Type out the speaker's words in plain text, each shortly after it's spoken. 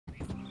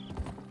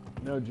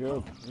No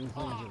joke.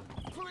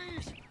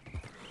 Please,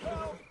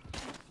 help!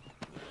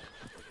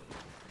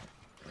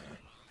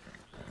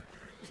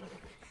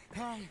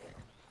 I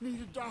need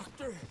a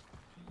doctor.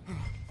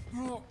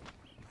 Oh.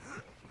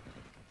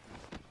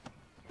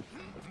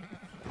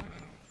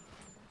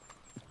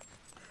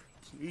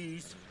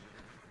 Please,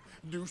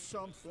 do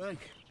something.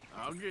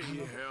 I'll get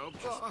you help.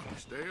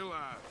 Just stay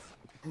alive.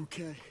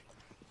 Okay.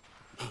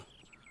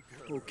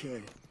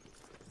 Okay.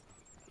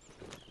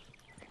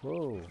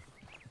 Whoa.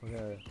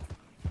 Okay.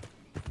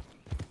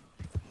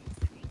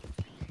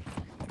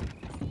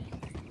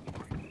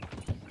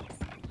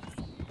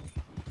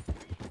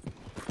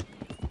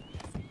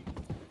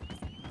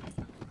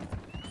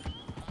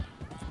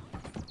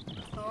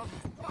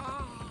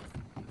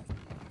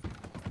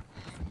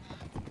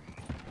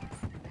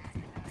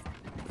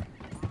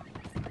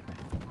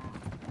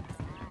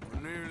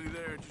 We're nearly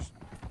there. Just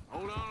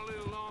hold on a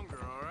little longer,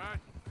 all right?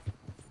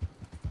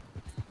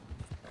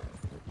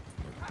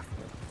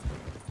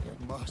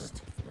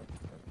 Must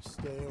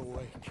stay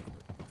awake.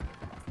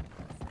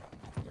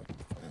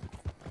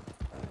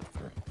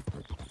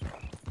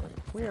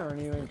 We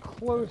aren't even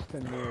close to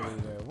nearly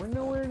there. We're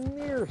nowhere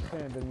near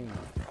Saint Denis.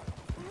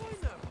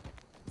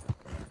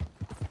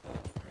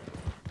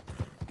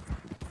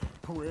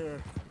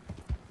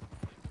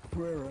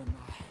 Where am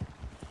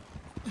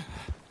I?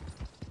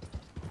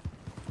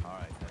 All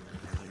right.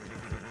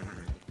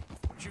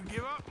 Don't you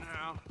give up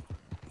now.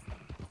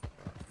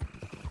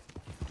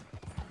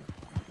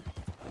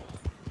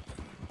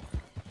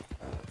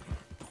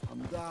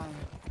 I'm dying.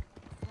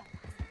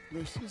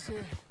 This is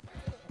it.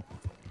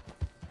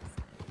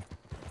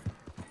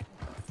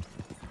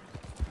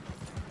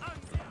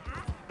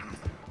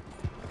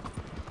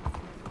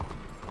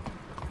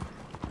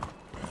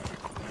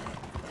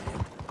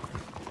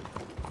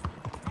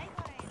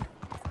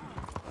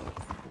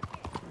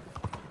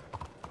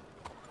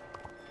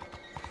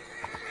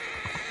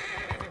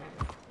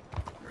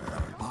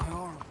 My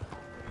arm.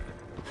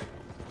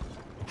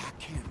 I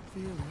can't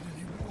feel it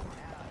anymore.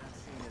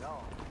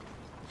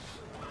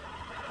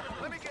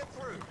 Let me get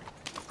through.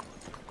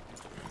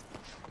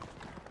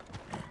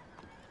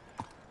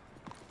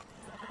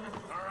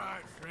 All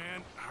right,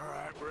 friend. All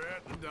right, we're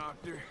at the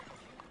doctor.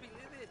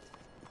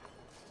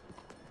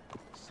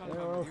 Yeah,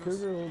 well,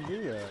 Cougar will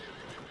do that.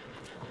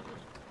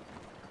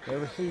 You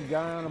ever see a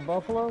guy on a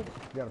buffalo? You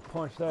gotta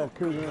punch that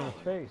cougar in the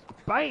face.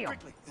 BAM!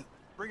 Quickly,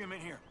 bring him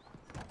in here.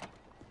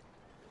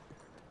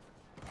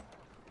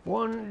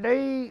 One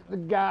day, the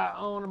guy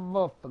on a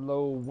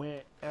buffalo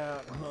went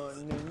out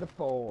hunting in the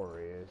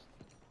forest.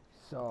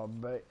 Saw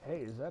a hey,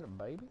 is that a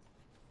baby?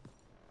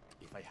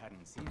 If I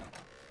hadn't seen it,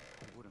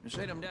 I wouldn't.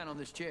 Set him down on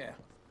this chair.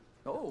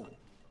 Oh,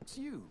 it's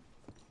you.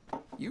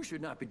 You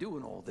should not be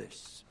doing all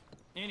this.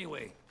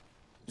 Anyway,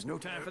 there's no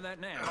time for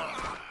that now.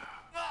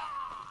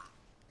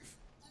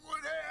 What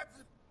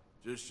happened?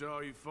 Just saw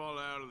you fall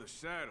out of the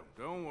saddle.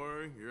 Don't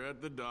worry, you're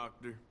at the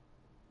doctor.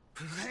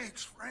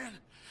 Thanks, friend.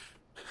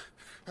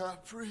 I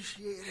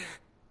appreciate it.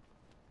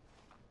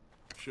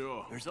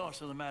 Sure. There's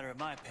also the matter of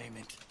my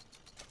payment.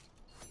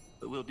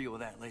 But we'll deal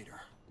with that later.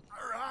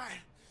 All right.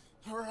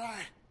 All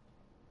right.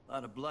 A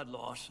lot of blood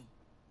loss. And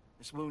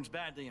this wound's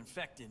badly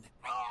infected.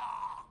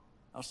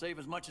 I'll save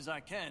as much as I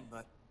can,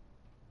 but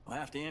I'll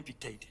have to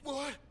amputate.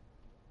 What?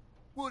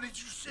 What did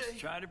you say? Just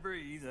try to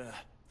breathe.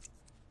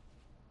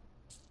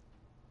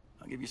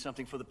 I'll give you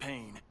something for the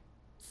pain.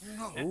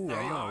 No. Ooh, There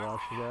I'm you gonna are.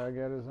 watch the guy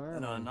get his arm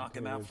And I'll knock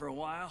him out amputated. for a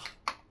while.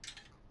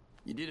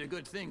 You did a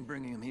good thing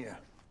bringing him here,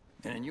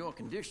 and in your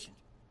condition.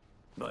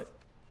 But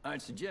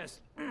I'd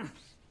suggest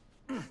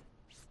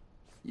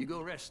you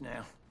go rest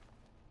now.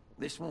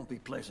 This won't be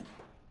pleasant.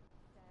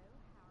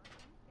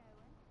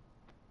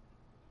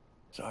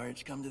 Sorry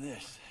it's come to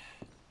this.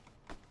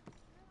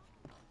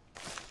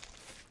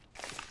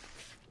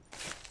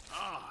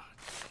 Ah,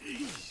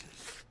 Jesus.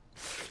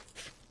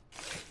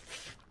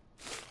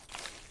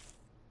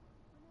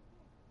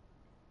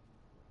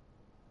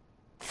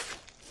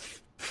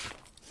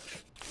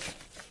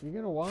 You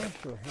gonna wash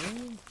your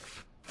hands?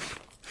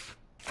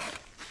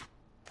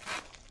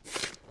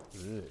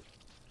 Ugh.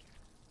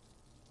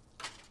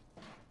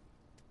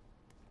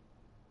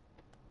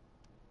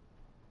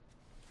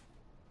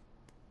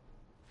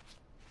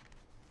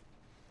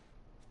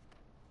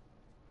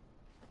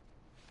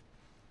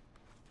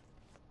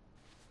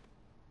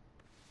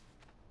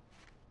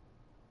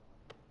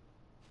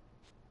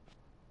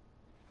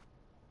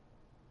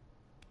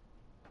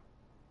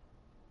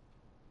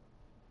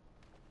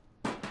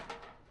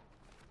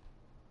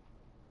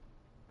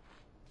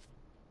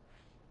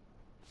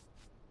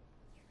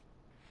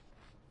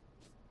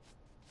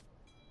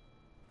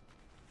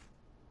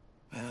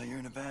 Well, you're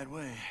in a bad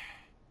way.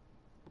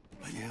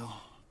 But you'll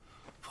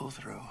pull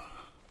through.